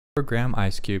4-gram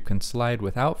ice cube can slide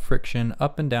without friction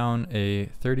up and down a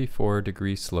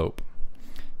 34-degree slope.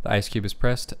 The ice cube is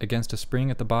pressed against a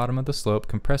spring at the bottom of the slope,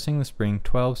 compressing the spring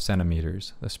 12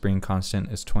 centimeters. The spring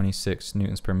constant is 26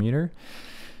 newtons per meter.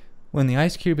 When the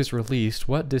ice cube is released,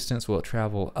 what distance will it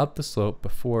travel up the slope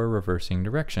before reversing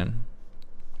direction?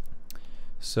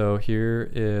 So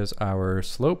here is our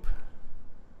slope.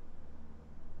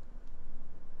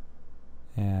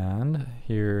 And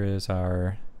here is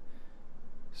our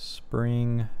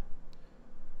spring,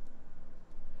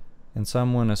 and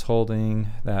someone is holding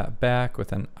that back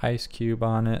with an ice cube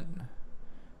on it.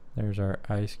 There's our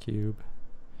ice cube,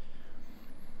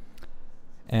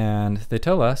 and they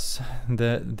tell us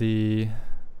that the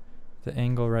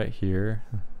angle right here,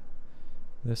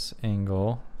 this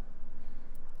angle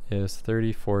is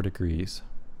 34 degrees.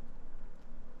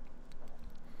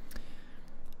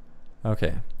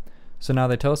 Okay. So now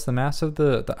they tell us the mass of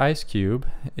the ice cube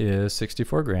is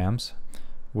 64 grams,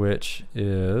 which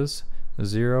is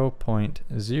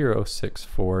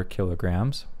 0.064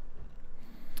 kilograms.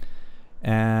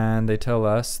 And they tell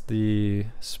us the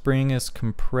spring is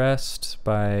compressed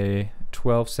by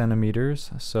 12 centimeters,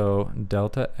 so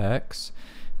delta X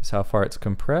is how far it's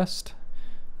compressed,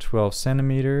 12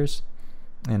 centimeters.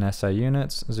 In SI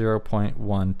units,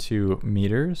 0.12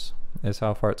 meters is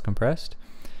how far it's compressed.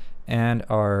 And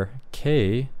our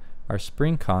K, our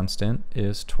spring constant,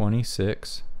 is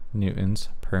 26 newtons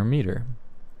per meter.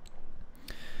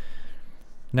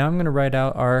 Now I'm going to write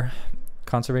out our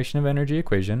conservation of energy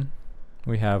equation.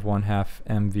 We have 1/2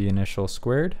 mv initial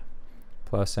squared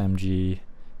plus mg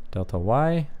delta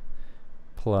y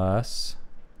plus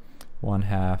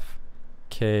 1/2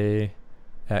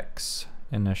 kx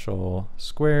initial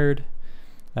squared.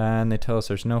 And they tell us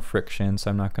there's no friction,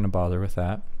 so I'm not going to bother with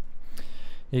that.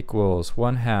 Equals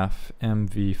 1/2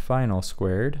 mv final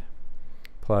squared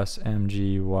plus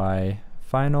mgy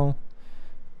final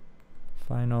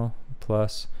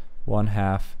plus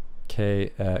 1/2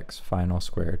 kx final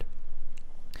squared.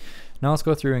 Now let's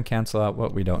go through and cancel out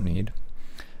what we don't need.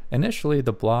 Initially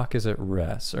the block is at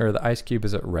rest, or the ice cube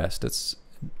is at rest. It's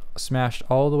smashed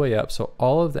all the way up, so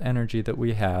all of the energy that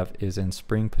we have is in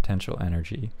spring potential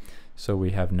energy. So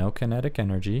we have no kinetic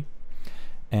energy.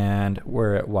 And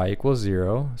we're at y equals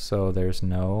 0, so there's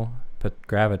no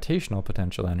gravitational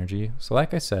potential energy. So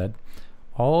like I said,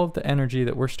 all of the energy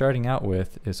that we're starting out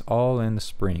with is all in the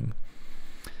spring.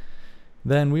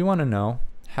 Then we want to know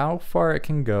how far it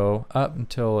can go up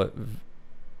until it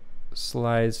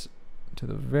slides to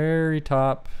the very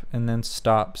top and then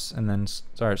stops and then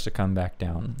starts to come back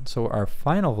down. So our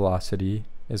final velocity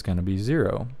is going to be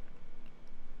 0.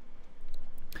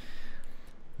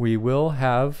 We will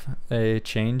have a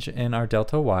change in our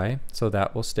delta y, so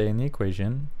that will stay in the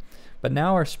equation. But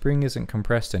now our spring isn't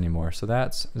compressed anymore, so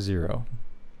that's 0.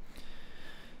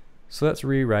 So let's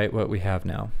rewrite what we have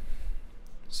now.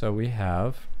 So we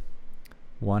have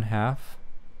 1/2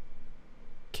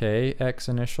 kx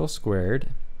initial squared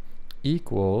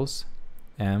equals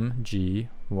mgy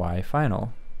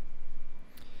final.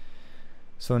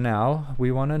 So now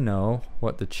we want to know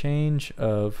what the change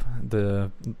of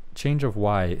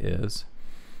y is.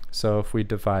 So if we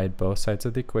divide both sides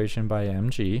of the equation by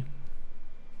mg,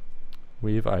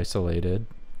 we've isolated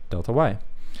delta y.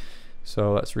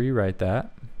 So let's rewrite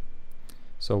that.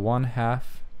 So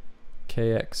 1/2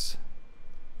 kx,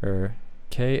 or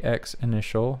kx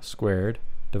initial squared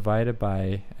divided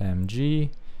by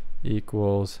mg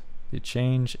equals the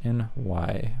change in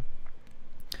y.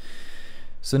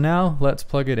 So now let's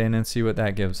plug it in and see what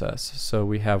that gives us. So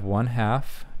we have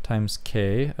 1/2 times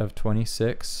k of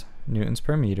 26 newtons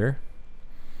per meter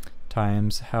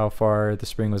times how far the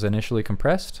spring was initially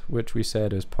compressed, which we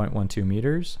said is 0.12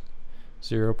 meters,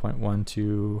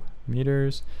 0.12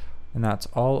 meters, and that's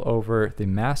all over the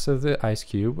mass of the ice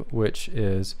cube, which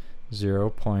is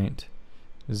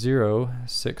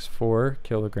 0.064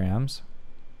 kilograms,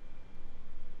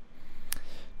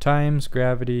 times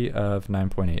gravity of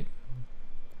 9.8.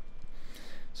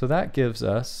 So that gives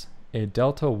us a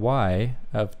delta y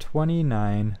of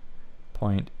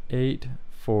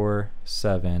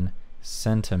 29.847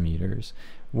 centimeters.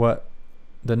 What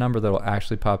the number that will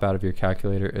actually pop out of your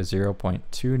calculator is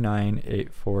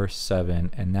 0.29847,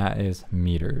 and that is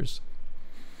meters.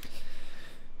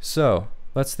 So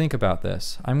let's think about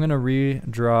this. I'm going to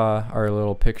redraw our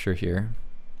little picture here.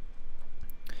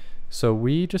 So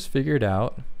we just figured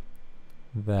out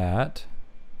that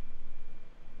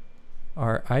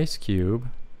our ice cube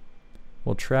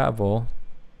will travel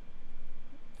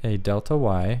a delta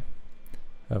y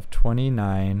of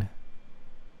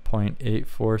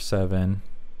 29.847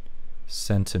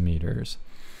 centimeters.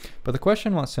 But the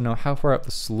question wants to know how far up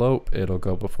the slope it'll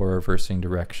go before reversing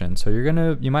direction. So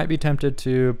you might be tempted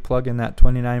to plug in that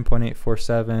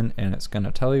 29.847 and it's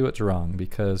gonna tell you it's wrong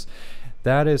because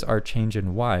that is our change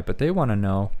in y, but they wanna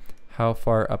know how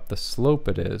far up the slope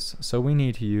it is. So we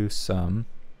need to use some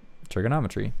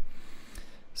trigonometry.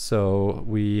 So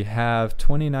we have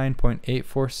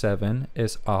 29.847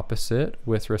 is opposite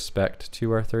with respect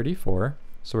to our 34.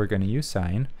 So we're going to use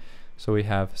sine. So we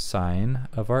have sine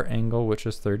of our angle, which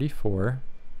is 34,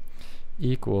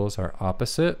 equals our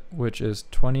opposite, which is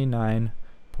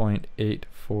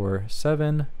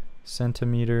 29.847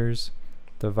 centimeters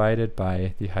divided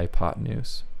by the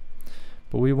hypotenuse.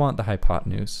 But we want the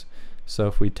hypotenuse. So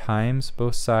if we times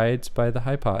both sides by the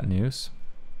hypotenuse,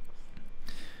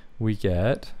 we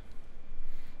get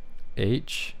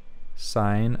h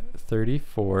sine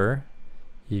 34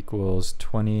 equals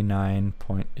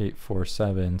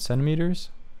 29.847 centimeters.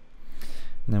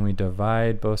 And then we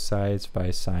divide both sides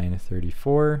by sine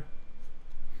 34.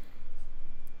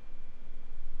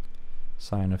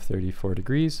 Sine of 34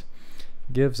 degrees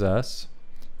gives us,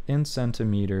 in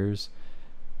centimeters,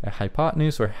 a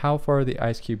hypotenuse, or how far the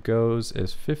ice cube goes,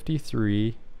 is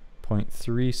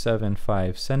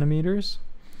 53.375 centimeters.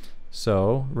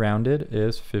 So rounded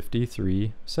is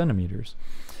 53 centimeters.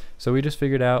 So we just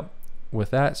figured out with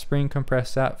that spring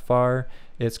compressed that far,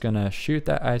 it's gonna shoot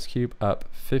that ice cube up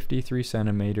 53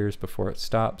 centimeters before it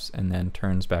stops and then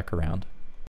turns back around.